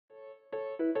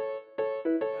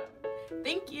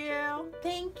Thank you.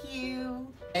 Thank you.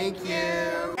 Thank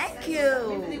you. Thank you.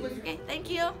 Okay, thank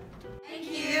you.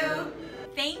 Thank you.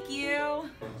 Thank you.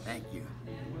 Thank you.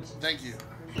 Thank you.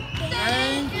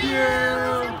 Thank you.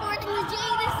 Supporting the J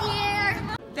this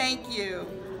year. Thank you.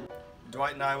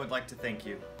 Dwight and I would like to thank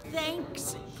you.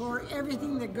 Thanks for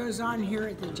everything that goes on here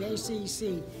at the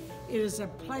JCC. It is a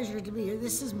pleasure to be here.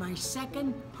 This is my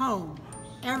second home.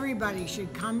 Everybody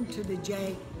should come to the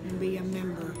J and be a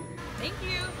member. Thank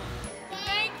you.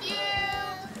 Thank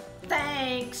you.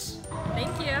 Thanks.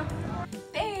 Thank you.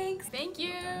 Thanks. Thank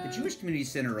you. The Jewish Community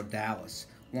Center of Dallas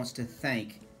wants to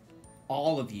thank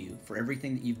all of you for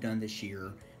everything that you've done this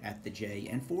year at the J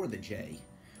and for the J.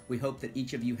 We hope that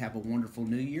each of you have a wonderful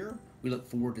new year. We look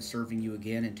forward to serving you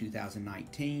again in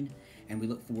 2019, and we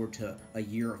look forward to a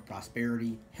year of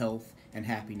prosperity, health, and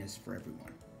happiness for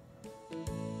everyone.